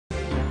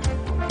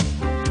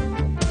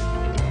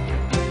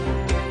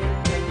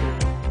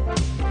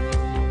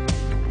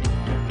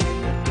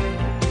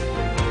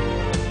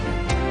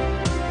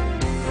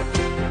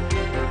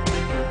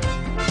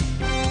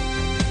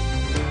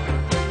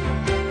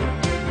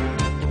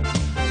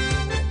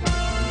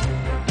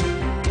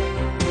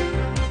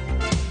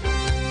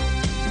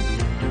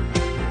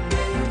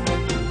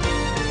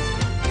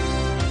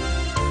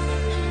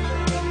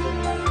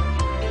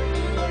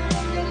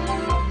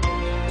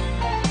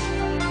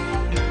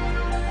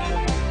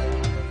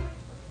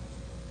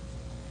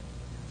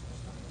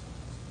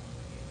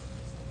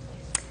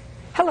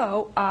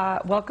Hello,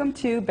 welcome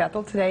to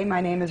Bethel Today.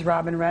 My name is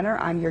Robin Renner.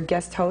 I'm your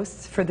guest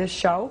host for this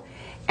show.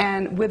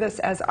 And with us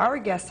as our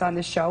guest on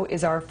this show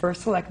is our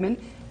first selectman,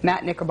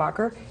 Matt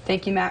Knickerbocker.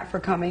 Thank you, Matt,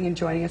 for coming and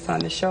joining us on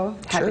the show.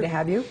 Happy to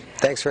have you.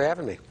 Thanks for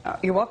having me.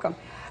 You're welcome.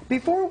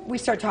 Before we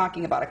start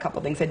talking about a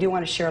couple things, I do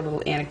want to share a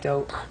little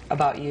anecdote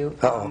about you.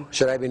 Uh-oh.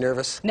 Should I be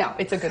nervous? No,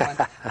 it's a good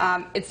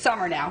one. It's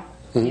summer now.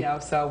 You know,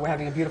 so we're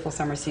having a beautiful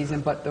summer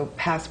season, but the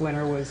past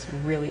winter was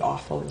really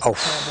awful. It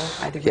was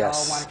terrible. I think we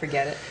all want to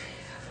forget it.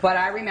 But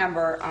I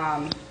remember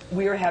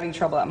we were having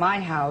trouble at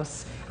my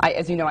house.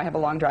 As you know, I have a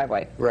long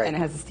driveway, and it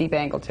has a steep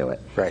angle to it.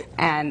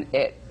 And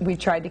we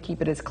tried to keep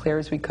it as clear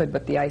as we could,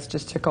 but the ice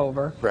just took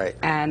over.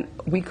 And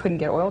we couldn't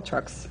get oil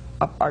trucks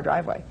up our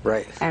driveway.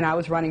 And I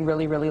was running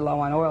really, really low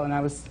on oil, and I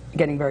was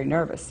getting very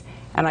nervous.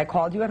 And I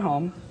called you at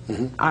home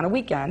on a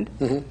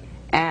weekend.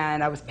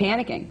 And I was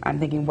panicking. I'm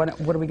thinking, what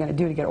are we going to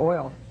do to get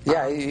oil?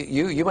 Yeah,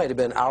 you might have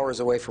been hours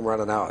away from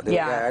running out.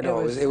 Yeah, I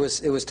know. It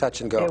was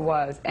touch and go. It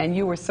was. And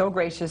you were so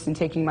gracious in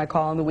taking my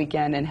call on the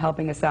weekend and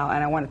helping us out.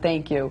 And I want to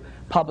thank you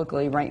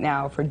publicly right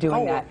now for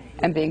doing that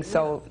and being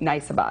so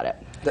nice about it.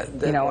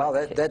 Well,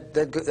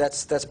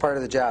 that's part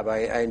of the job.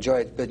 I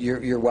enjoy it, but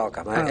you're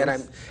welcome.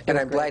 And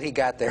I'm glad he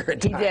got there in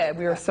time. He did.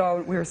 We were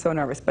so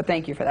nervous, but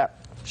thank you for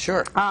that.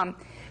 Sure.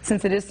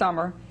 Since it is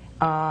summer,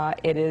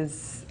 it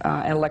is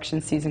an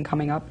election season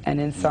coming up, and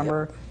in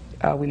summer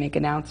we make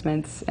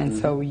announcements, and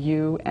so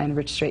you and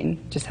Rich Straighten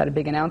just had a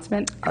big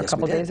announcement a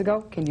couple days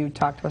ago. Can you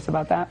talk to us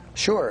about that?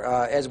 Sure.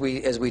 As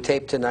we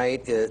tape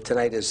tonight,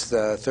 tonight is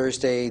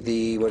Thursday,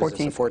 the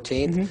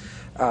 14th.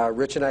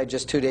 Rich and I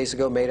just 2 days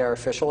ago made our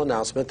official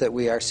announcement that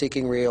we are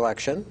seeking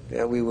re-election.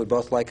 We would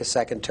both like a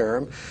second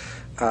term.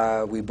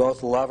 We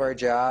both love our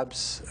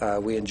jobs.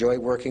 We enjoy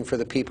working for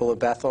the people of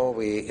Bethel.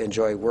 We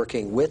enjoy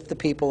working with the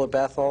people of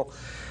Bethel.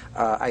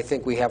 I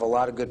think we have a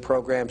lot of good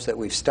programs that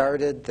we've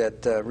started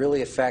that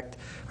really affect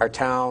our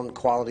town,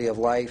 quality of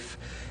life,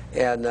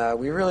 and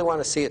we really want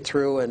to see it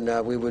through,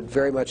 and we would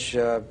very much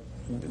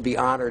be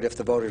honored if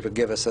the voters would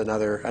give us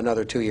another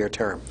 2-year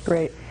term.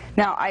 Great.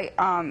 Now,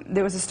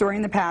 there was a story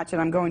in the Patch,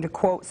 and I'm going to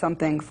quote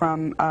something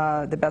from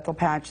the Bethel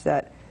Patch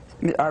that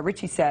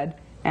Richie said,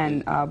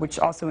 and which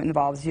also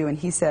involves you, and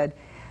he said,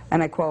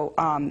 and I quote,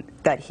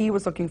 that he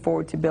was looking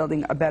forward to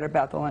building a better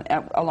Bethel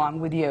along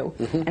with you.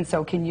 And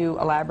so can you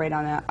elaborate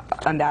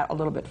on that a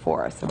little bit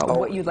for us, about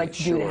what you'd like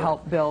to do to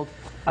help build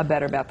a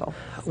better Bethel?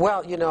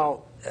 Well, you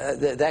know,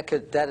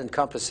 that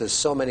encompasses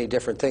so many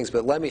different things,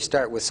 but let me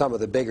start with some of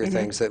the bigger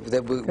things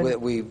that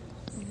we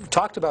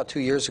talked about 2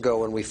 years ago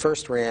when we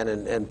first ran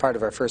and part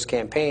of our first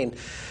campaign.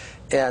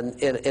 And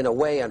in a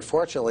way,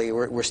 unfortunately,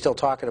 we're still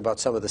talking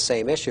about some of the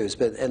same issues,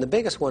 and the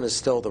biggest one is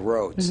still the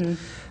roads.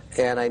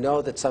 And I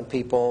know that some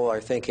people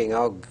are thinking,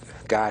 oh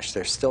gosh,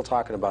 they're still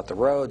talking about the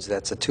roads.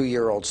 That's a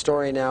 2-year-old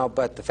story now,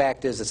 but the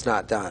fact is it's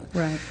not done.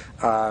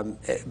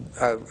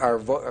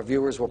 Our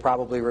viewers will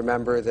probably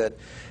remember that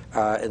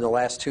in the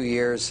last 2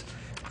 years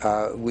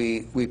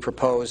we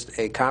proposed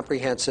a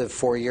comprehensive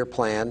 4-year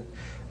plan.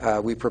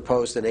 We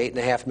proposed an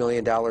 $8.5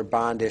 million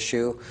bond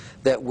issue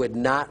that would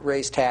not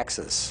raise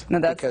taxes. No,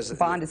 that's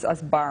bond is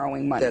us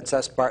borrowing money. That's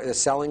us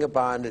selling a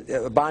bond.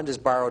 A bond is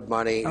borrowed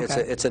money.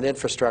 It's an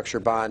infrastructure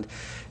bond,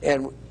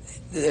 and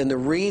the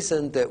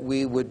reason that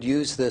we would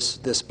use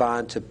this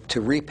bond to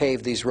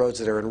repave these roads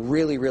that are in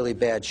really, really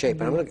bad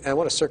shape, and I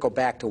want to circle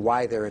back to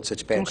why they're in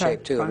such bad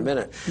shape too in a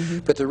minute.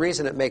 But the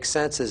reason it makes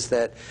sense is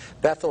that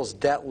Bethel's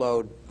debt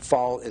load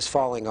is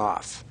falling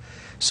off.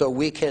 So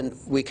we can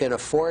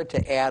afford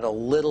to add a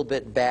little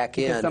bit back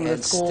in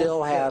and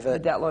still have the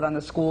debt load on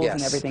the schools and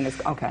everything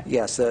is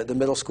Yes, the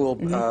middle school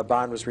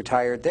bond was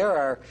retired. There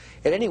are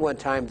at any one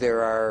time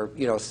there are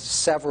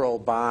several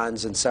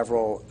bonds and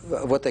several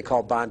what they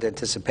call bond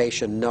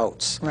anticipation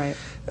notes,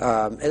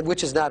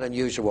 which is not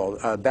unusual.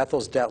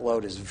 Bethel's debt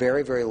load is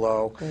very, very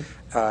low.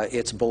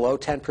 It's below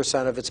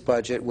 10% of its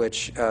budget,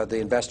 which the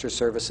investor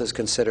services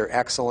consider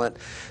excellent.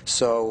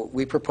 So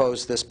we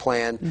proposed this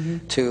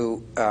plan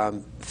to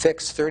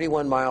fix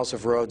 31 miles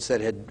of roads that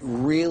had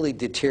really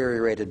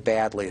deteriorated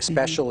badly,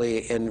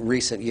 especially in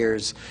recent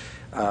years,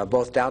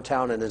 both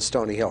downtown and in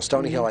Stony Hill.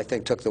 Stony Hill, I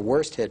think, took the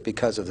worst hit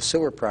because of the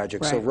sewer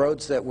project. So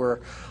roads that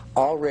were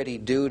already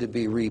due to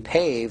be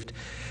repaved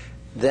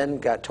then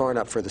got torn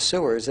up for the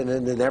sewers, and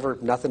then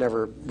nothing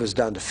ever was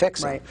done to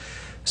fix them.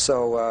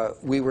 So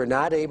we were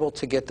not able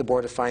to get the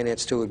Board of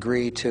Finance to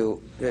agree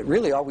to,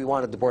 really all we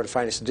wanted the Board of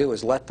Finance to do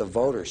was let the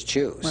voters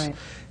choose.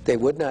 They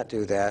would not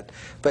do that,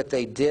 but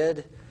they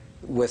did,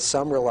 with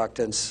some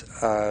reluctance,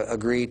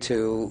 agree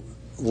to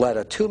let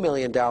a $2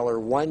 million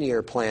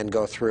 1-year plan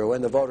go through,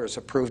 and the voters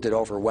approved it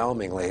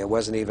overwhelmingly. It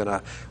wasn't even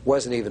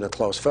a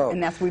close vote.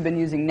 And that's what we've been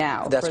using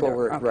now. That's what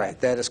we're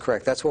right. That is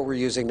correct. That's what we're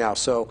using now.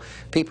 So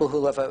people who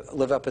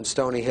live up in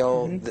Stony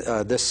Hill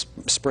this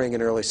spring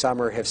and early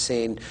summer have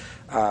seen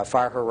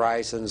Far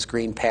Horizons,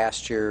 Green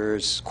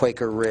Pastures,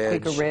 Quaker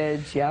Ridge. Quaker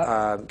Ridge,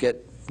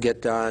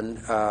 get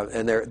done,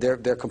 and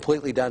they're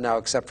completely done now,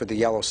 except for the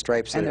yellow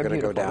stripes that are going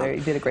to go down.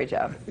 You did a great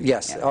job.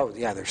 Yes. Yeah. Oh,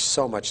 yeah. They're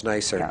so much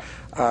nicer.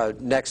 Yeah.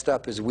 Next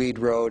up is Weed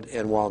Road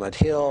and Walnut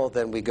Hill.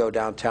 Then we go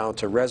downtown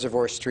to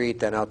Reservoir Street.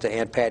 Then out to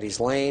Aunt Patty's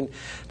Lane.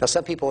 Now,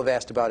 some people have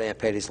asked about Aunt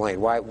Patty's Lane.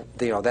 Why?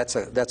 That's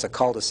a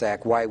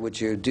cul-de-sac. Why would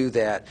you do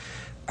that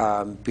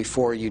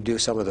before you do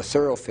some of the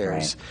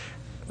thoroughfares? Right.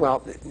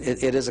 Well,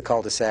 it is a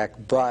cul-de-sac,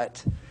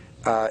 but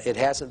it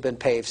hasn't been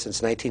paved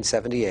since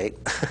 1978.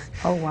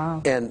 Oh,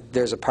 wow. And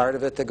there's a part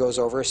of it that goes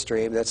over a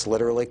stream that's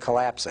literally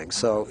collapsing.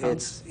 So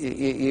it's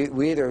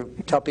we either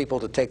tell people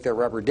to take their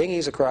rubber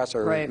dinghies across,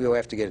 or right. we'll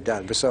have to get it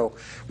done. But so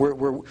we're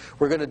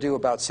going to do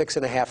about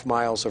 6.5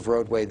 miles of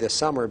roadway this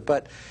summer.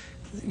 But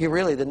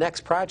the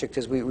next project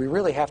is we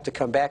really have to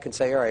come back and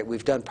say, all right,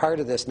 we've done part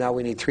of this. Now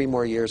we need 3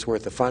 more years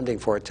worth of funding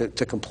for it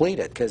to complete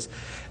it, because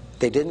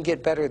they didn't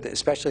get better,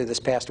 especially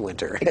this past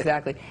winter.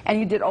 Exactly. And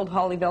you did Old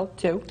Hollyville,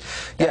 too?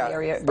 Yeah,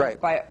 area, right.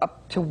 By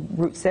up to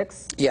Route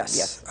 6? Yes.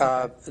 Yes.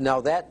 Okay. Now,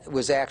 that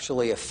was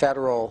actually a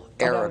federal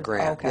era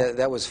grant. Okay.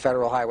 That was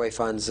federal highway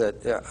funds,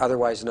 that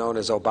otherwise known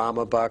as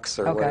Obama bucks,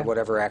 or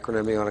whatever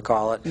acronym you want to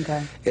call it.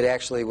 Okay. It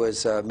actually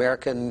was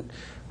American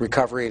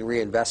Recovery and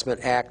Reinvestment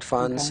Act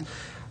funds.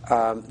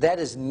 Okay. That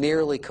is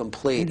nearly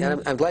complete. Mm-hmm.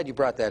 And I'm glad you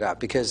brought that up,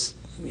 because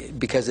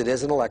it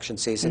is an election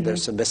season. Mm-hmm.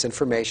 There's some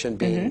misinformation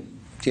being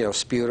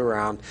spewed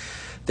around.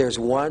 There's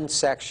one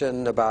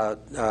section about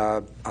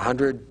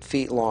 100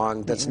 feet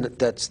long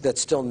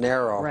that's still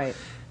narrow. Right.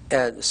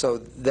 And so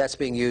that's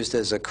being used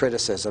as a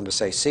criticism to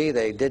say, see,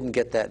 they didn't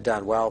get that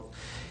done. Well,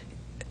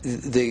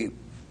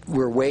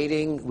 we're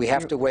waiting. We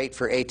have to wait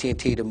for AT&T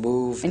to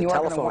move the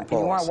telephone poles. And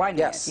you want to widen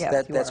yes, it.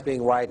 Yes, that's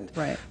being widened.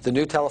 Right. The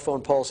new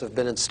telephone poles have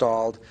been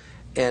installed,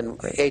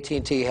 and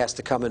AT&T has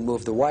to come and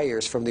move the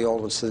wires from the old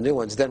ones to the new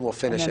ones. Then we'll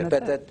finish it.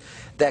 But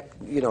that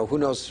who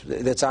knows?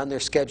 That's on their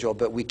schedule,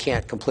 but we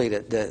can't complete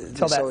it.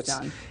 Until that's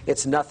done.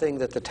 It's nothing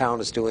that the town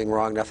is doing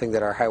wrong. Nothing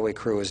that our highway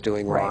crew is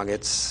doing wrong.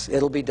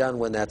 It'll be done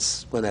when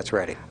that's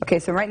ready. Okay,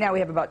 so right now we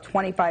have about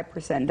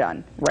 25%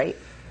 done, right?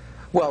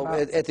 Well,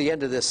 at the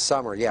end of this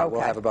summer, yeah, we'll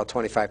have about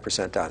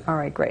 25% done. All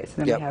right, great. So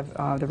then we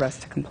have the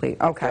rest to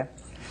complete. Okay.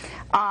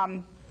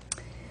 Yep.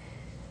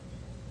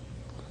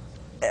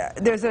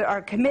 There's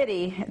a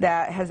committee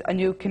that has a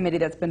new committee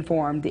that's been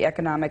formed, the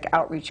Economic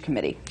Outreach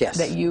Committee,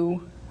 that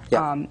you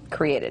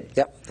created.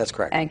 Yep, that's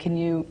correct. And can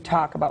you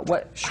talk about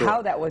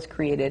how that was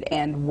created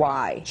and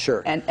why?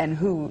 Sure. And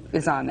who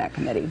is on that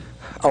committee?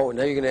 Oh,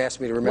 now you're going to ask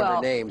me to remember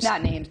names.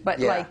 Not names,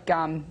 but like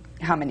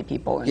how many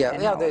people?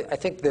 I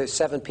think there's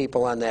 7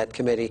 people on that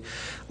committee.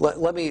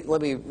 Let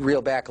me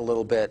reel back a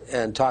little bit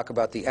and talk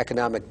about the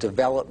Economic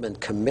Development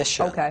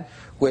Commission,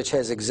 which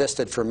has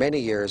existed for many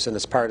years and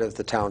is part of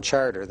the town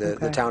charter.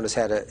 The town has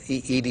had a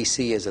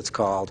EDC, as it's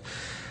called.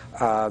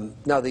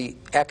 Now, the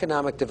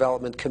Economic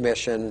Development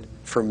Commission,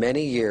 for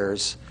many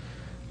years,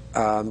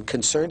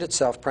 concerned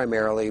itself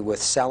primarily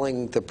with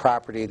selling the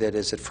property that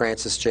is at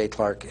Francis J.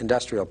 Clark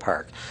Industrial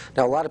Park.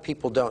 Now, a lot of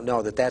people don't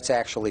know that that's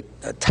actually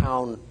a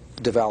town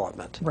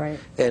development. Right.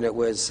 And it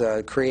was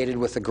created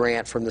with a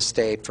grant from the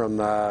state, from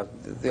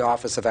the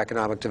Office of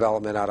Economic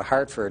Development out of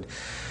Hartford.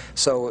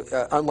 So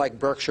unlike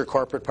Berkshire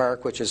Corporate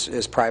Park, which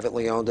is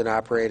privately owned and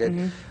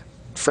operated,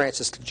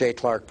 Francis J.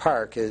 Clark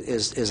Park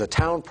is a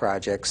town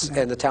project,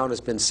 and the town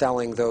has been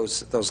selling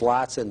those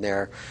lots in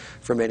there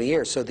for many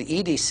years. So the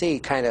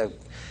EDC kind of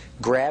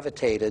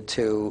gravitated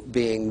to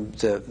being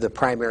the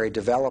primary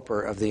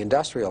developer of the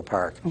industrial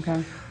park.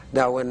 Okay.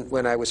 Now,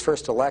 when I was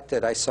first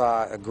elected, I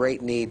saw a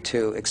great need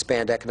to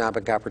expand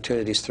economic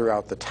opportunities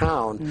throughout the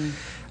town,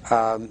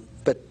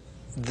 but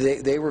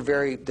they're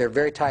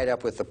very tied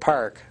up with the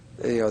park.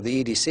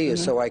 The EDC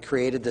is, so I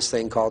created this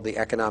thing called the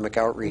Economic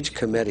Outreach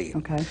Committee.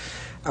 Okay.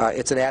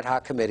 It's an ad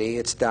hoc committee.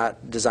 It's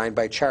not designed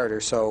by charter,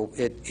 so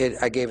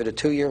I gave it a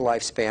 2-year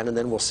lifespan, and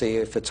then we'll see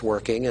if it's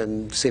working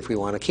and see if we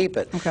want to keep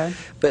it. Okay.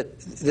 But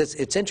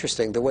it's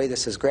interesting. The way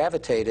this has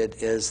gravitated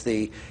is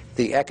the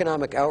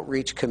Economic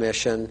Outreach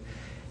Commission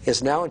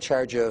is now in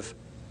charge of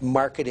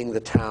marketing the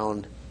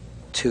town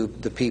to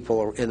the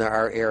people in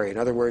our area. In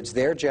other words,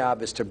 their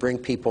job is to bring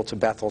people to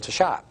Bethel to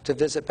shop, to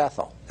visit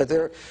Bethel.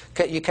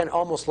 You can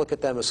almost look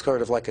at them as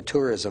sort of like a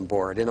tourism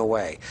board in a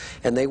way.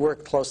 And they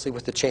work closely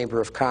with the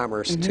Chamber of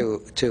Commerce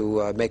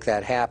to make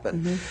that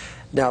happen.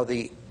 Now,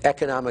 the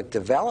Economic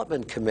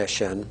Development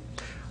Commission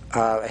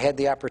had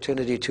the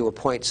opportunity to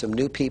appoint some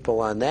new people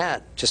on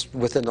that just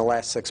within the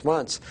last 6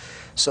 months.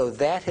 So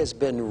that has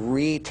been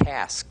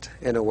retasked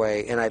in a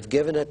way, and I've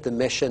given it the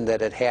mission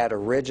that it had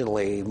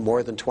originally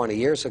more than 20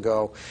 years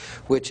ago,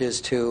 which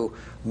is to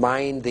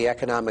mind the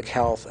economic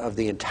health of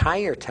the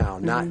entire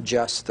town, not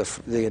just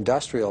the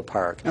industrial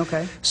park.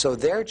 Okay. So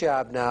their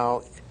job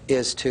now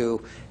is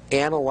to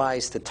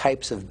analyze the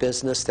types of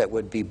business that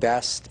would be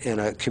best in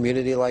a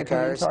community like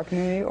ours. Our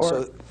community,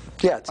 or?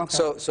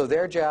 So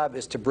their job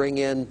is to bring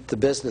in the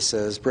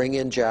businesses, bring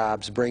in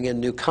jobs, bring in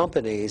new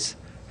companies,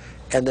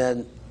 and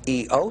then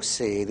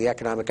EOC, the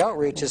economic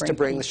outreach, is to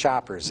bring the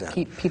shoppers in.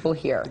 Keep people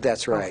here.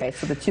 That's right. Okay,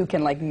 so the two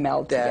can like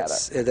meld together.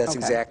 That's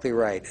exactly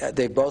right.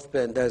 They've both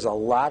been, there's a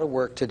lot of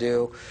work to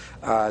do.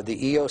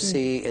 The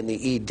EOC and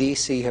the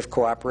EDC have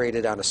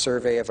cooperated on a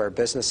survey of our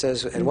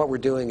businesses, and what we're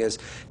doing is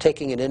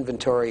taking an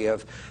inventory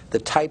of the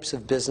types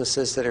of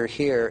businesses that are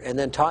here and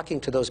then talking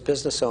to those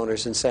business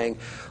owners and saying,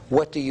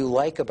 what do you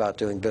like about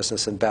doing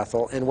business in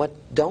Bethel and what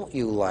don't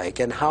you like,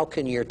 and how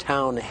can your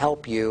town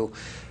help you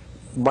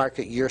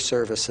market your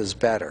services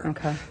better?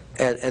 Okay.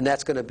 And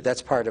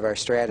that's part of our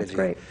strategy. That's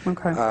great.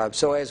 Okay.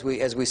 So as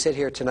we sit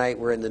here tonight,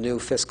 we're in the new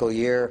fiscal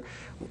year.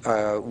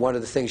 One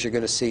of the things you're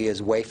going to see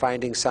is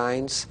wayfinding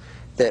signs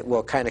that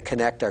will kind of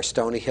connect our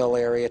Stony Hill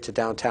area to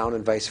downtown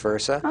and vice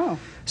versa. Oh.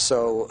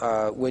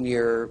 So when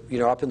you're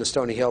up in the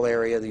Stony Hill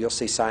area, you'll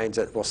see signs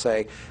that will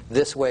say,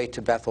 this way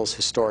to Bethel's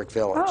historic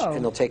village. Oh.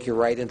 And they'll take you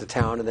right into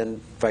town, and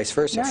then vice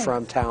versa. Nice.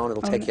 From town,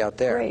 it'll take you out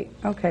there. Great.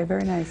 Okay,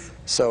 very nice.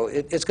 So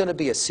it's going to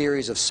be a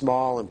series of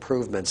small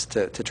improvements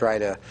to try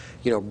to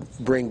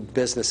bring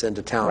business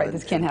into town. Right,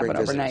 this can't happen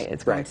overnight.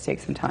 It's going to take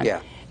some time.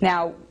 Yeah.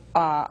 Now,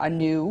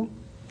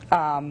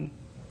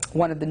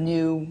 one of the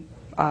new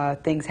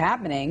things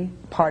happening,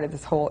 part of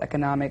this whole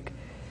economic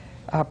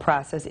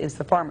process, is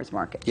the farmers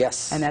market.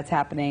 Yes. And that's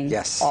happening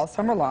yes. all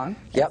summer long.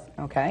 Yep.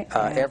 Okay.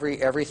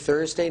 Every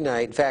Thursday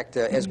night. In fact,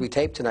 as we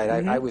tape tonight,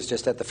 I was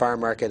just at the farm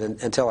market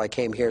until I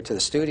came here to the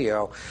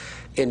studio,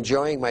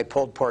 enjoying my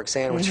pulled pork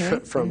sandwich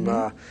from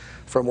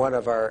one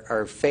of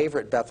our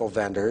favorite Bethel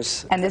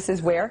vendors. And this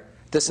is where?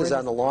 This is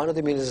on the lawn of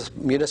the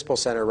Municipal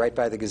Center, right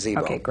by the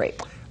gazebo. Okay,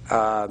 great.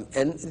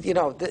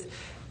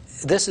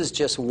 This is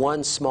just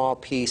one small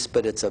piece,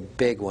 but it's a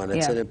big one.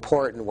 It's an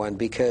important one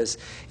because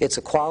it's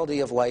a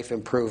quality of life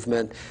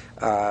improvement.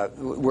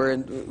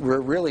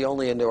 We're really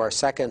only into our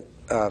second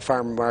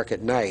farm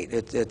market night.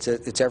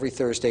 It's every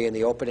Thursday, and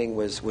the opening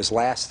was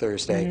last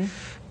Thursday.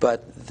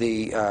 But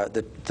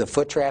the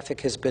foot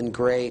traffic has been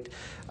great.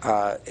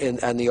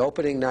 On the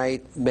opening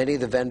night, many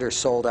of the vendors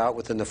sold out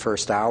within the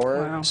first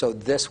hour. Wow. So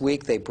this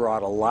week they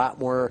brought a lot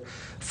more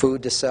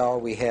food to sell.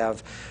 We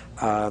have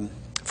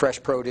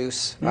fresh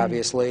produce,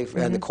 obviously,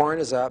 and the corn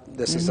is up.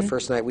 This is the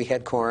first night we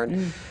had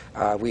corn.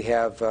 We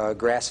have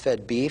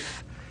grass-fed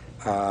beef,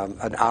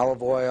 an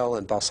olive oil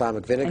and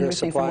balsamic vinegar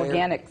supplier. Some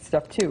organic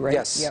stuff too, right?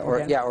 Yes,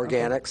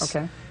 organics.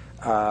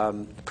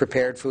 Okay.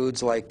 Prepared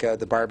foods like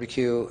the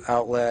barbecue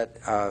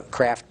outlet,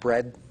 craft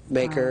bread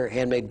maker,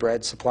 handmade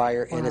bread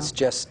supplier, and it's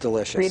just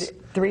delicious.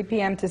 3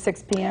 p.m. to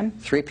 6 p.m.?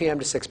 3 p.m.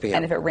 to 6 p.m.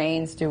 And if it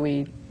rains, do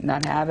we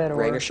not have it? Or?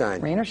 Rain or shine.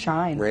 Rain or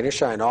shine. Rain or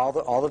shine.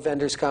 All the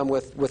vendors come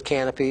with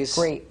canopies.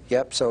 Great.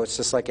 Yep, so it's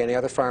just like any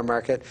other farm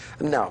market.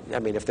 No, I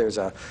mean, if there's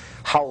a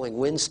howling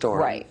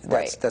windstorm,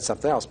 that's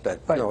something else. But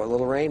a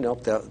little rain,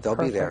 nope, they'll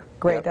be there.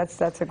 Great, yep.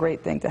 that's a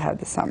great thing to have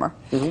this summer.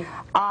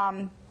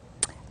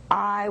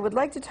 I would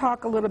like to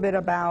talk a little bit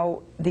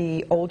about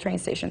the old train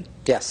station.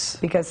 Yes.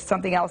 Because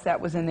something else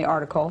that was in the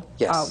article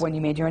when you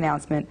made your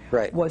announcement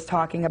was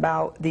talking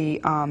about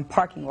the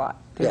parking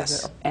lot.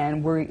 Yes.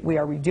 And we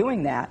are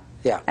redoing that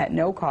at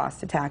no cost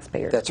to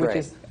taxpayers, which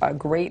is a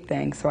great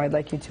thing. So I'd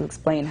like you to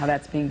explain how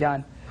that's being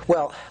done.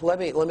 Well, let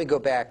me go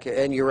back,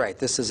 and you're right.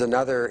 This is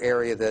another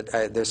area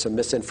that there's some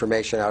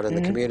misinformation out in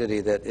the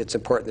community that it's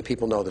important that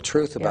people know the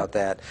truth about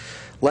that.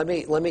 Let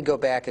me go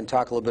back and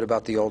talk a little bit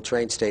about the old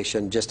train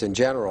station just in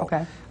general.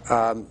 Okay.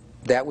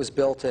 That was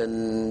built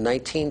in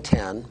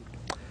 1910,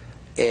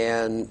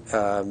 and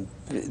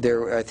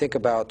I think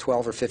about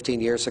 12 or 15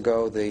 years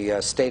ago,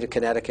 the state of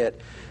Connecticut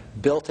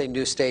built a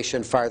new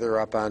station farther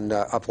up on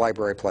up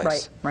Library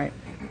Place. Right.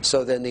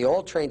 So then the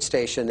old train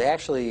station,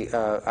 actually,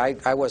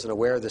 I wasn't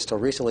aware of this till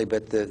recently,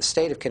 but the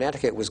state of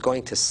Connecticut was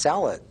going to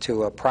sell it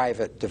to a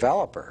private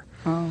developer.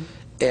 Oh.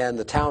 And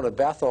the town of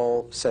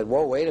Bethel said,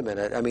 whoa, wait a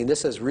minute. I mean,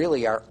 this is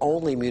really our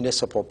only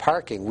municipal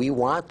parking. We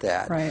want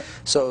that. Right.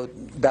 So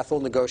Bethel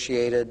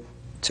negotiated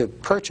to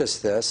purchase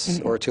this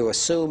or to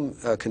assume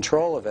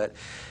control of it.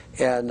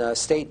 And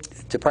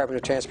State Department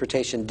of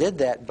Transportation did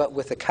that, but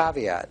with a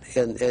caveat,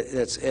 and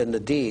it's in the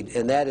deed,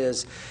 and that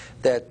is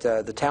that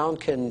the town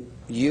can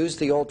use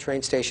the old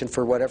train station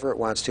for whatever it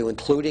wants to,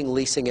 including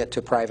leasing it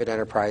to private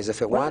enterprise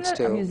if it wants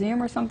to. A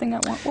museum or something?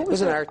 What was it?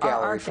 Was an art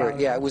gallery.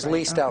 It was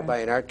leased out by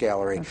an art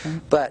gallery. Okay.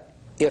 But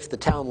if the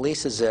town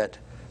leases it,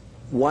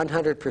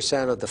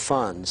 100% of the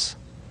funds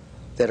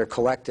that are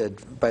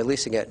collected by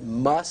leasing it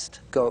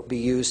must be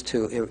used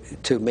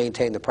to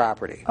maintain the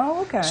property.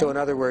 Oh, okay. So in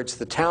other words,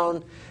 the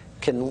town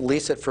can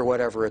lease it for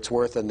whatever it's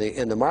worth in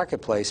the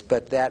marketplace,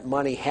 but that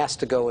money has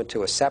to go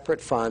into a separate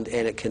fund,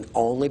 and it can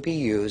only be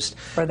used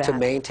to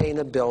maintain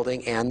the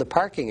building and the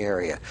parking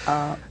area.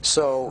 Now,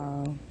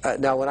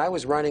 when I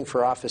was running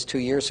for office 2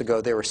 years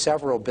ago, there were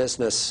several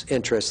business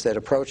interests that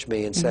approached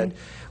me and said,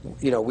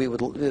 you know,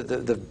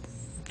 the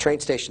train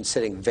station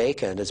sitting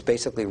vacant is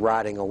basically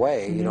rotting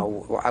away. You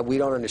know, we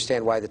don't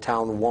understand why the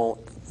town won't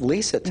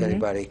lease it to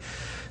anybody.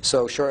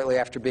 So shortly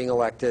after being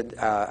elected,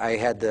 I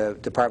had the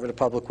Department of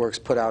Public Works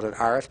put out an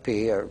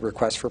RFP, a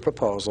request for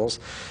proposals.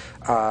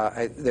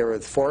 There were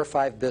 4 or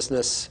 5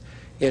 business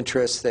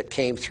interests that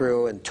came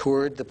through and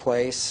toured the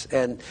place.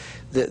 And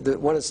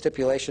one of the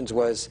stipulations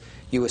was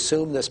you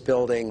assume this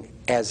building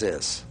as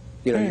is.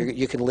 You know,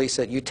 you can lease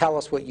it. You tell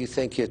us what you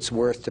think it's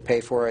worth to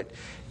pay for it.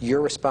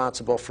 You're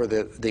responsible for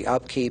the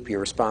upkeep. You're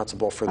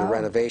responsible for the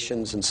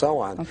renovations and so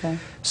on. Okay.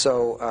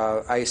 So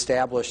I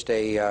established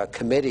a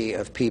committee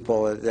of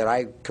people that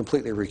I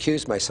completely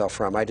recused myself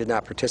from. I did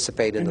not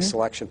participate in the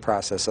selection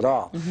process at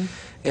all.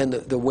 And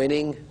the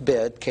winning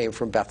bid came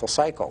from Bethel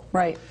Cycle.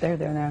 Right. They're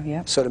there now,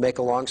 yeah. So to make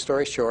a long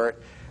story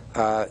short,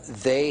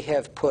 they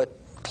have put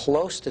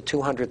close to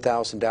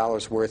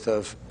 $200,000 worth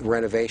of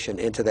renovation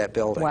into that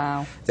building.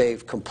 Wow.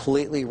 They've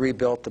completely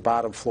rebuilt the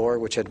bottom floor,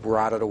 which had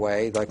rotted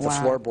away, like the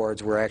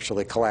floorboards were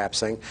actually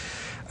collapsing.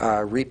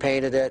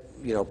 Repainted it,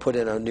 you know, put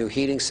in a new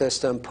heating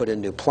system, put in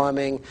new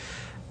plumbing,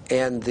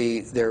 and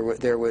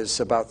there was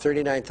about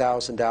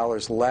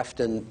 $39,000 left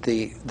in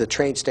the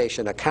train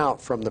station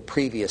account from the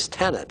previous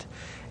tenant.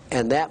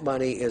 And that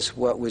money is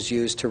what was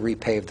used to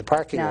repave the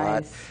parking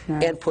lot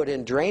and put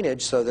in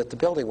drainage so that the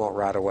building won't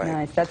rot away.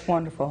 Nice, that's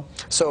wonderful.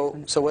 So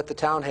what the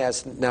town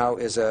has now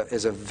is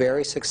a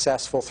very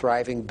successful,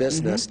 thriving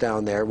business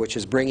down there, which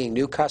is bringing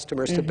new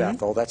customers to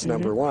Bethel. That's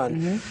number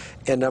one.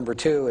 And number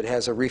two, it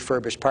has a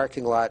refurbished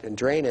parking lot and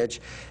drainage,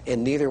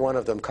 and neither one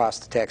of them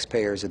cost the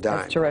taxpayers a dime.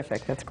 That's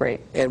terrific. That's great.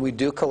 And we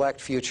do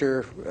collect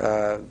future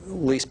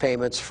lease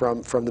payments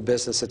from the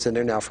business that's in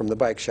there now, from the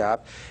bike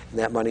shop, and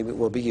that money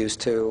will be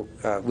used to,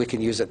 we can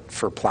use it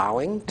for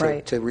plowing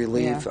to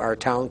relieve our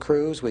town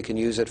crews. We can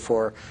use it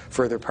for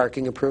further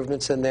parking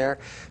improvements in there.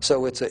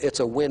 So it's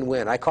a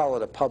win-win. I call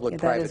it a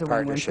public-private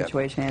partnership.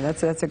 Situation. Yeah,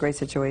 that's a great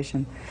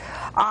situation.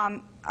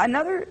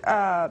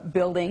 Another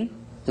building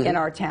in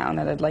our town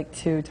that I'd like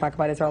to talk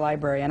about is our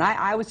library. And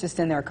I was just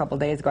in there a couple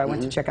days ago. I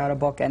went to check out a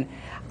book, and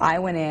I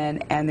went in,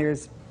 and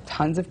there's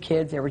tons of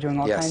kids. They were doing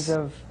all kinds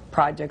of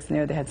projects in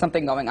there. They had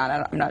something going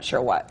on. I'm not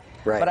sure what.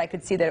 Right. But I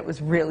could see that it was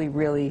really,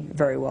 really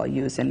very well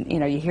used. And, you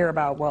know, you hear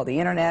about, well, the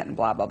internet and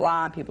blah, blah,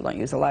 blah, and people don't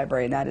use the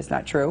library, and that is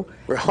not true.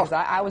 Because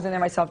I was in there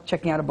myself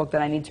checking out a book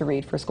that I need to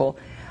read for school.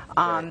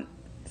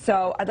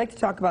 So I'd like to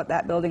talk about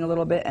that building a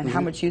little bit and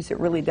how much use it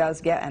really does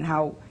get and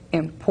how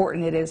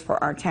important it is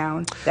for our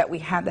town that we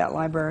have that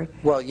library.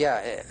 Well,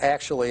 yeah,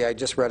 actually, I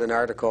just read an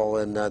article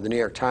in the New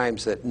York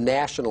Times that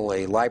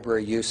nationally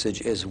library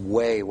usage is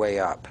way, way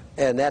up.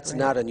 And that's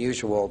not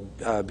unusual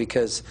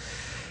because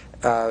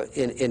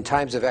in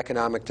times of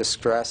economic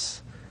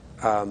distress,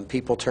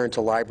 people turn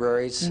to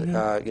libraries.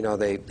 You know,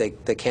 they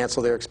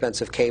cancel their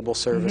expensive cable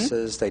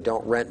services. They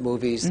don't rent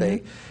movies.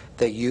 They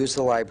use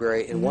the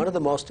library. And one of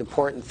the most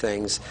important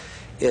things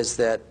is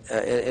that,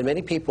 and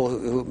many people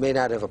who may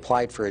not have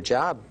applied for a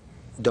job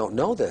don't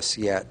know this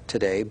yet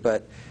today,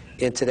 but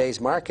in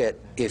today's market,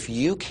 if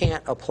you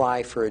can't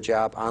apply for a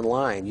job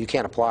online, you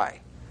can't apply.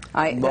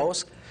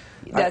 That's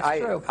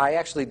true. I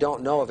actually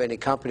don't know of any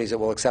companies that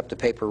will accept a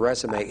paper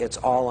resume. It's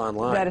all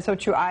online. That is so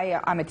true.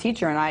 I'm a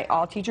teacher, and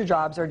all teacher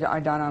jobs are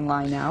done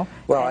online now.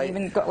 Well, and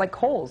even like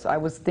Kohl's. I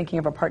was thinking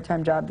of a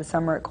part-time job this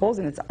summer at Kohl's,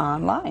 and it's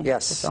online.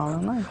 Yes. It's all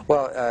online.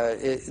 Well,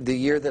 the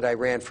year that I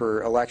ran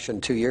for election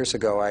 2 years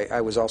ago,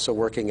 I was also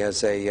working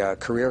as a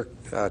career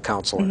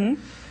counselor.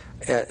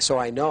 So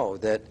I know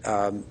that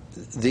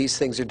these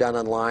things are done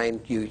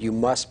online. You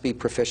must be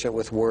proficient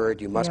with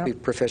Word. You must be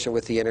proficient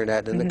with the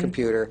internet and the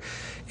computer.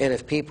 And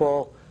if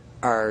people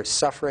are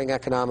suffering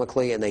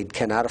economically and they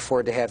cannot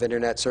afford to have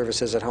internet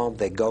services at home,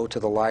 they go to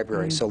the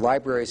library. So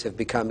libraries have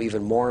become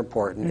even more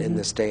important in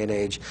this day and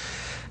age.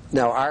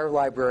 Now, our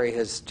library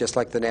has, just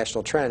like the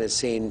national trend, has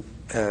seen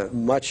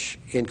much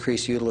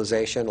increased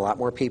utilization, a lot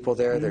more people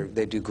there.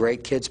 They do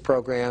great kids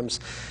programs.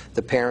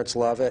 The parents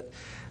love it.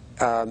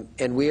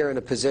 And we are in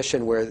a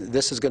position where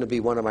this is going to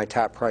be one of my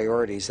top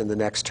priorities in the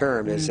next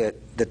term, is that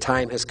the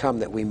time has come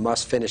that we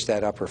must finish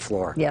that upper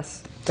floor.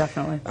 Yes,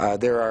 definitely.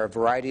 There are a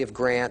variety of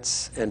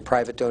grants and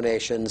private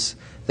donations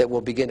that will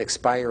begin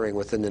expiring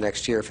within the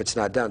next year if it's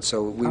not done.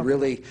 So we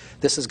really,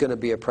 this is going to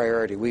be a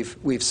priority.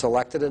 We've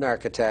selected an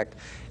architect,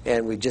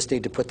 and we just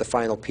need to put the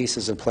final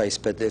pieces in place,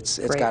 but it's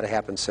got to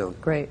happen soon.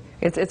 Great.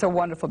 It's a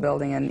wonderful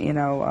building, and you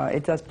know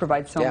it does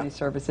provide so many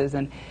services.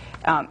 And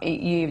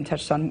you even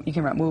touched on, you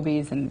can rent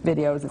movies and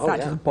videos. It's not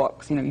just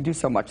books. You know, you do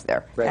so much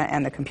there,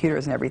 and the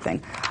computers and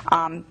everything.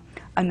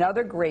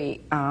 Another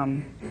great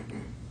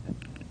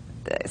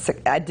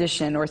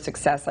addition or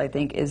success, I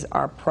think, is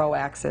our Pro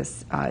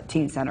Access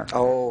Teen Center.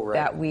 Oh, right.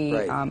 That we,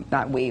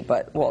 not we,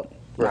 but, well,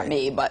 not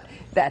me, but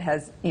that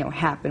has, you know,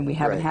 happened. We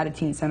haven't had a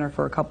teen center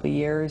for a couple of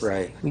years.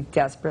 We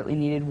desperately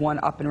needed one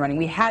up and running.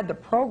 We had the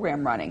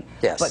program running,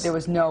 but there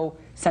was no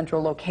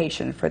central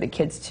location for the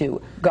kids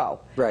to go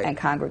and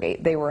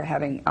congregate. They were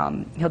having,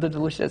 Hilda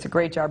DeLucia does a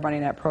great job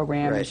running that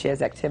program, and she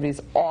has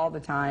activities all the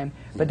time,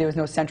 but there was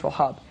no central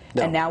hub.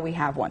 And now we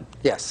have one.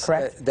 Yes.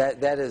 Correct?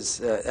 That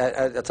is,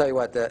 I'll tell you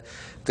what,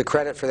 the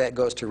credit for that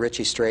goes to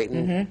Richie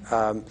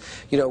Straighton.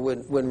 You know,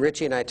 when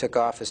Richie and I took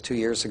office 2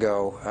 years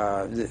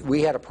ago,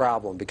 we had a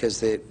problem because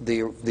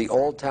the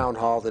old town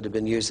hall that had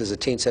been used as a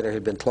teen center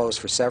had been closed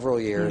for several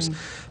years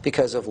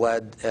because of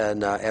lead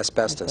and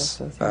asbestos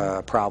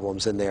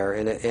problems in there.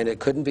 And it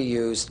couldn't be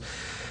used.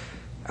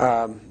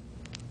 And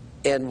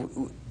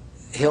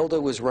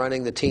Hilda was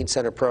running the Teen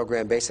Center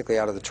program basically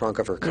out of the trunk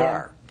of her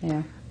car.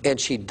 Yeah. And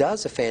she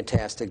does a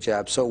fantastic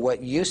job. So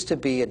what used to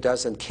be a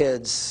dozen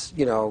kids,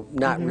 you know,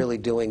 not really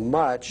doing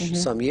much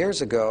some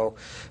years ago,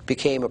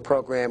 became a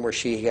program where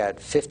she had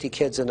 50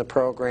 kids in the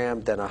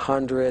program, then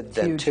 100,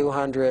 then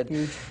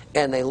 200,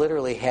 and they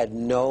literally had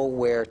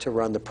nowhere to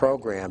run the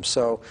program.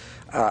 So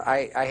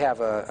I have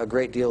a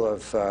great deal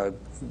of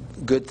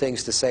good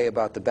things to say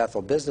about the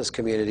Bethel business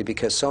community,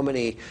 because so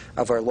many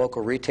of our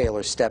local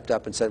retailers stepped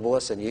up and said, well,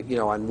 listen, you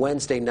know, on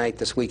Wednesday night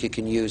this week you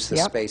can use the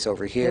space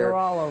over here. They're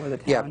all over the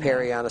town. Yeah,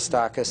 Perry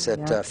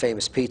Anastakis at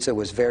Famous Pizza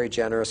was very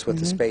generous with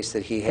the space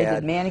that he had. They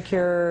did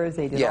manicures,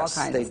 they did all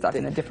kinds of stuff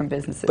in the different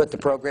businesses. But the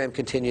program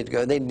continued to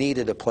go, and they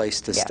needed a place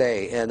to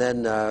stay. And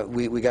then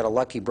we got a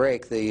lucky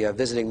break. The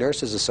Visiting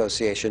Nurses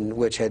Association,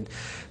 which had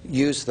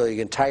used the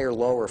entire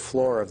lower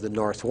floor of the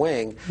North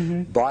Wing,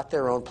 bought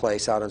their own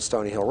place out on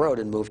Stony Hill Road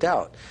and moved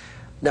out.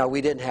 Now,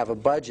 we didn't have a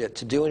budget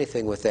to do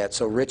anything with that,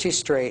 so Richie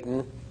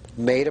Straighton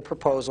made a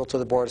proposal to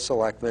the Board of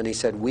Selectmen. He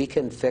said, we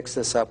can fix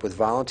this up with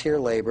volunteer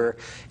labor,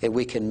 and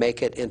we can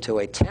make it into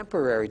a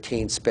temporary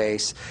teen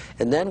space.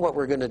 And then what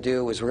we're going to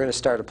do is we're going to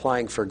start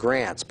applying for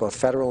grants, both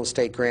federal and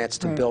state grants,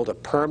 to build a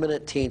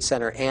permanent teen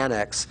center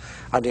annex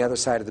on the other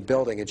side of the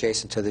building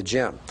adjacent to the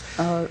gym.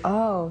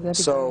 Oh, that'd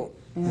be so great.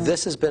 Yeah.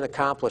 This has been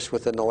accomplished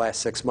within the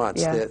last 6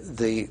 months. Yeah.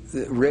 The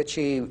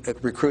Richie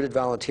recruited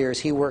volunteers.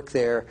 He worked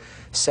there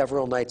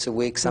several nights a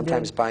week,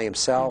 sometimes by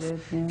himself,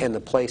 and the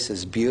place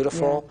is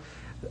beautiful.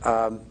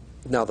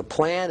 Now the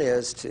plan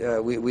is,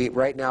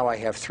 right now I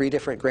have 3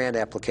 different grant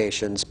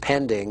applications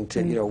pending,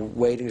 to, you know,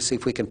 waiting to see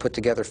if we can put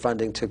together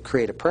funding to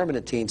create a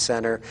permanent teen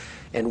center.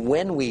 And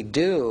when we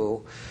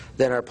do,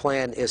 then our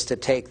plan is to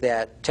take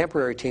that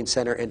temporary teen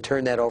center and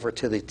turn that over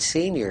to the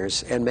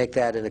seniors and make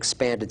that an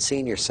expanded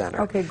senior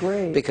center. Okay,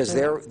 great. Because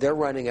they're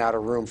running out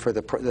of room for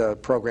the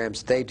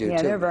programs they do, too.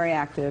 Yeah, they're very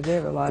active. They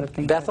have a lot of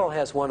things. Bethel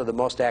has one of the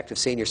most active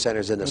senior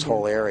centers in this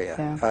whole area.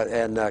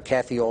 And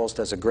Kathy Oles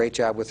does a great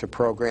job with her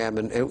program,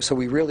 and so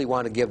we really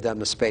want to give them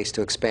the space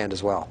to expand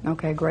as well.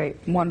 Okay, great.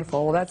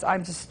 Wonderful. Well,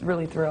 I'm just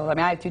really thrilled. I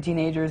mean, I have 2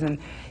 teenagers, and,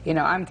 you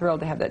know, I'm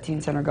thrilled to have that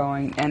teen center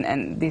going,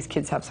 and these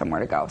kids have somewhere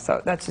to go.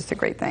 So that's just a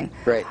great thing.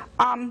 Great.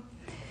 I'd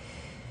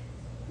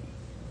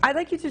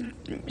like you to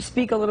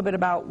speak a little bit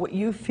about what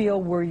you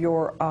feel were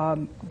your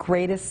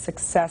greatest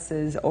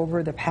successes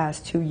over the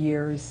past 2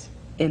 years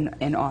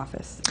in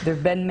office. There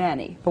have been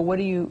many, but what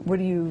do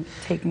you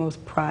take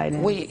most pride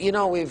in?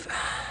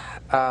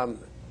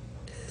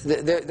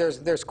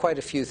 There's quite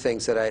a few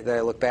things that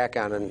I look back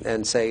on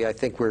and say I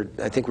think we're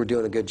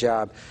doing a good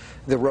job.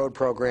 The road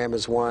program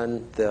is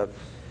one. The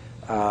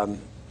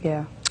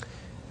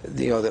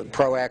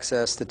Pro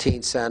Access, the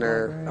Teen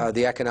Center,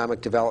 the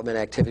economic development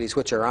activities,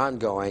 which are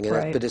ongoing,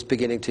 and but it's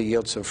beginning to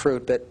yield some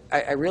fruit. But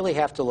I really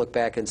have to look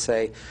back and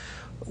say,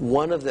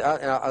 one of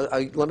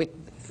the let me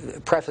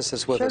preface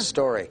this with a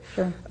story.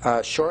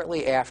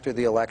 Shortly after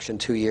the election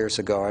 2 years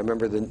ago, I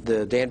remember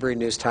the Danbury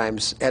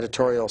News-Times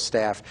editorial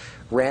staff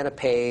ran a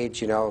page,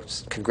 you know,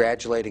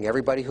 congratulating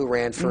everybody who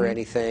ran for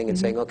anything and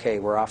saying, okay,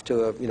 we're off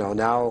to a, you know,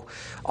 now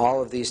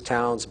all of these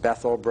towns,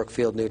 Bethel,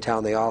 Brookfield,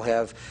 Newtown, they all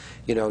have,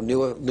 you know,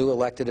 new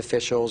elected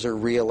officials or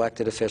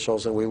re-elected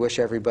officials, and we wish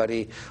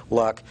everybody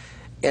luck.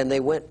 And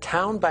they went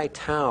town by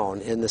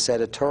town in this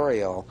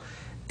editorial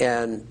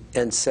and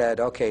said,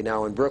 okay,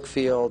 now in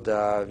Brookfield,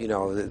 you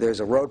know, there's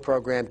a road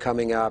program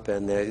coming up,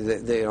 and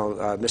you know,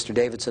 Mr.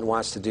 Davidson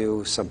wants to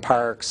do some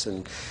parks,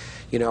 and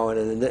you know,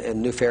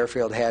 and New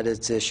Fairfield had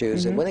its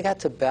issues. And when they got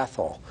to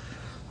Bethel,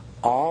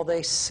 all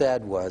they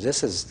said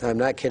was, I'm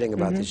not kidding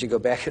about this, you go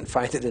back and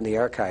find it in the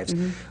archives,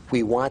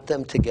 we want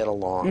them to get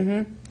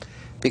along.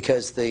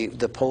 Because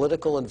the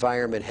political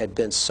environment had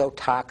been so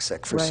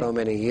toxic for so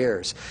many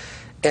years.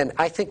 And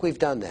I think we've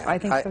done that. I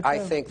think so too. I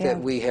think that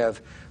we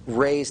have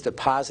raised a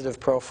positive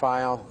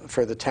profile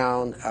for the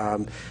town.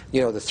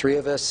 You know, the 3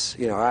 of us,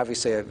 you know,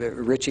 obviously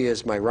Richie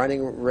is my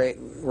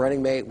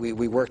running mate.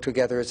 We work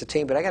together as a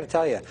team. But I got to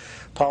tell you,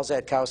 Paul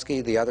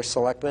Zatkowski, the other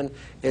selectman,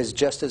 is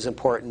just as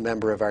important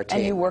member of our team.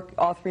 And you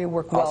all 3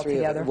 work well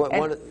together.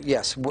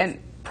 Yes. And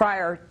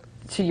prior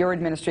to your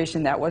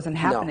administration, that wasn't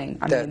happening.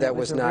 No, that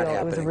was not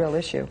happening. It was a real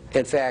issue.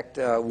 In fact,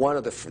 one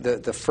of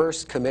the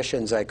first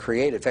commissions I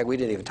created, in fact, we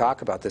didn't even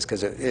talk about this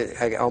because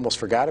I almost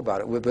forgot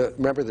about it. But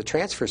remember the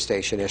transfer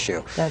station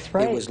issue? That's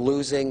right. It was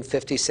losing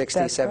 $50,000,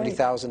 $60,000,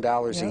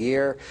 $70,000 a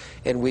year,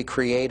 and we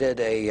created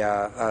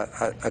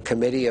a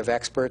committee of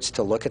experts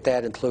to look at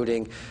that,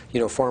 including, you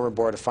know, former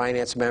Board of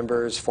Finance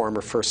members,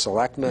 former First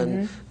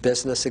Selectmen,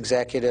 business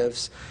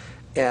executives,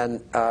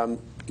 and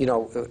you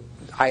know,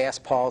 I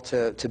asked Paul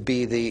to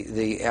be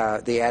the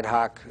ad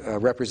hoc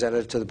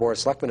representative to the Board of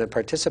Selectmen and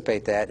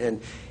participate that,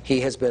 and he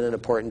has been an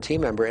important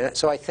team member. And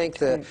so I think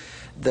the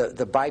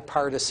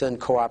bipartisan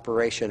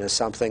cooperation is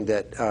something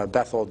that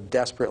Bethel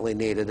desperately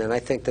needed, and I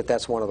think that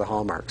that's one of the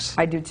hallmarks.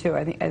 I do too.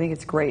 I think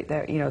it's great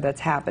that, you know,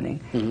 that's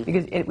happening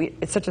because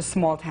it's such a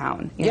small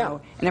town, you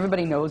know, and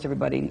everybody knows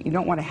everybody. You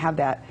don't want to have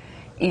that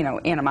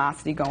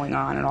animosity going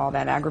on and all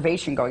that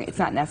aggravation going. It's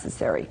not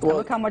necessary. Well,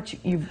 look how much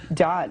you've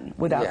done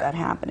without that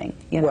happening.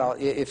 Well,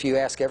 if you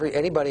ask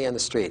anybody on the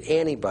street,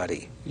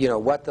 anybody,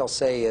 what they'll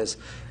say is,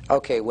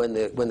 okay, when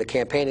the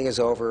campaigning is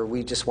over,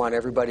 we just want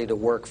everybody to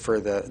work for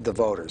the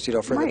voters,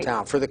 for the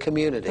town, for the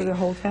community. For the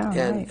whole town,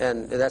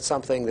 and that's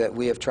something that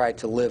we have tried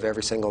to live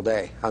every single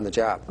day on the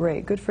job.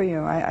 Great, good for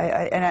you.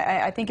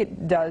 I think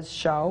it does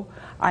show.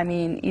 I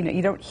mean,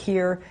 you don't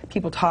hear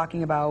people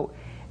talking about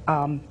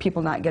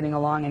people not getting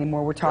along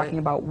anymore. We're talking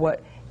about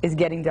what is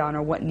getting done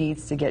or what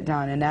needs to get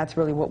done, and that's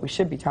really what we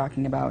should be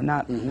talking about,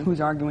 not who's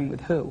arguing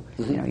with who.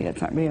 We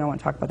don't want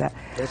to talk about that.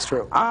 That's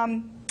true.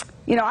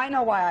 I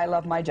know why I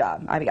love my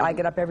job. I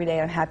get up every day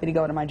and I'm happy to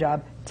go to my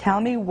job.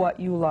 Tell me what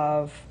you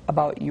love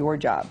about your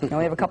job. We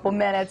only have a couple of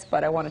minutes,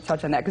 but I want to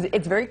touch on that because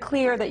it's very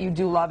clear that you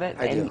do love it,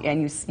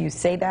 and you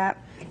say that.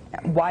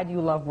 Why do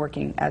you love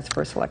working as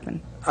First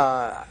Selectman?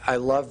 I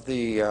love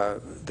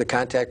the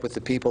contact with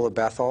the people of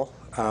Bethel.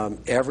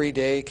 Every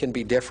day can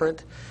be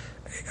different.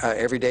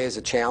 Every day is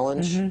a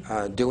challenge.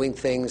 Doing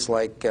things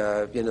like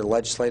in the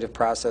legislative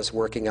process,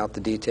 working out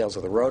the details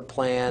of the road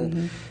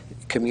plan,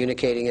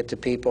 communicating it to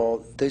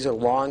people. These are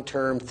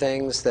long-term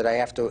things that I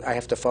have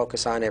to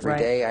focus on every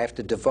day. I have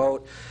to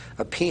devote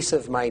a piece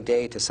of my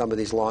day to some of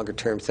these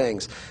longer-term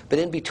things. But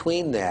in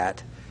between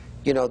that,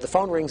 the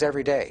phone rings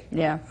every day.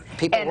 Yeah.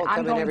 People won't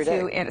come in every day.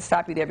 And I'm going to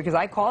stop you there because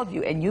I called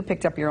you and you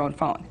picked up your own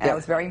phone. And I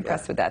was very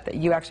impressed with that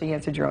you actually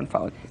answered your own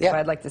phone. So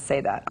I'd like to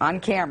say that. On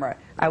camera,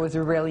 I was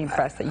really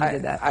impressed that you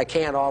did that. I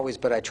can't always,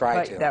 but I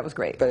try to. That was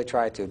great. But I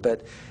try to.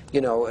 But,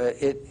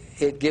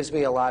 it gives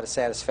me a lot of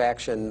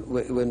satisfaction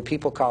when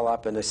people call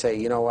up and they say,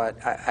 you know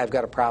what, I've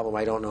got a problem,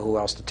 I don't know who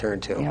else to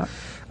turn to. Yeah.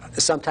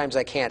 Sometimes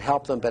I can't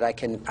help them, but I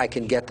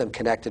can get them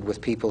connected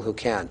with people who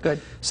can. Good.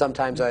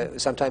 Sometimes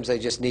they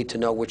just need to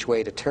know which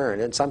way to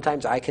turn, and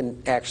sometimes I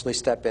can actually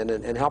step in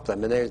and help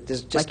them. And there's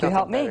just like you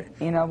helped me,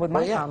 with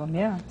my problem.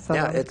 Yeah. So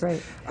that was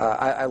great.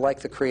 I like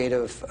the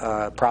creative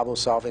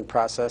problem-solving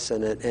process,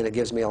 and it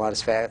gives me a lot of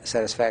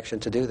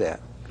satisfaction to do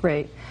that.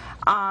 Great.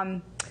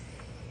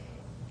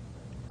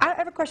 I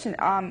have a question,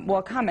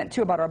 a comment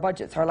too about our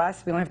budgets. We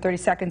only have 30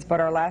 seconds, but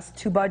our last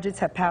two budgets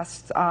have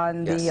passed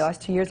on the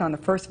last 2 years on the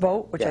first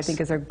vote, which I think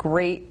is a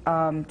great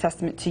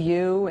testament to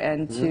you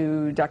and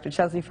to Dr.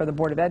 Chesley for the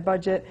Board of Ed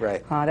budget.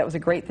 Right. That was a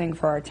great thing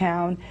for our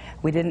town.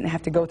 We didn't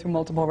have to go through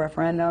multiple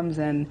referendums,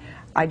 and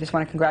I just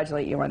want to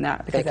congratulate you on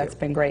that because that's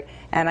been great.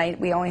 And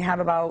we only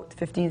have about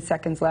 15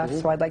 seconds left,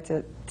 so I'd like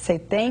to say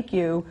thank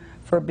you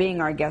for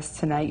being our guest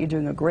tonight. You're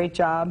doing a great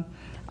job.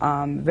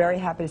 Very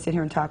happy to sit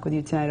here and talk with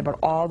you tonight about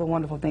all the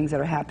wonderful things that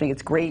are happening.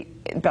 It's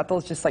great. Bethel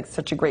is just like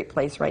such a great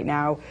place right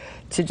now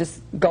to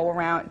just go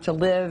around, to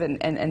live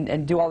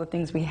and do all the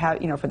things we have,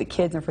 for the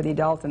kids and for the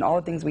adults and all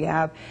the things we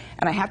have.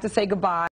 And I have to say goodbye.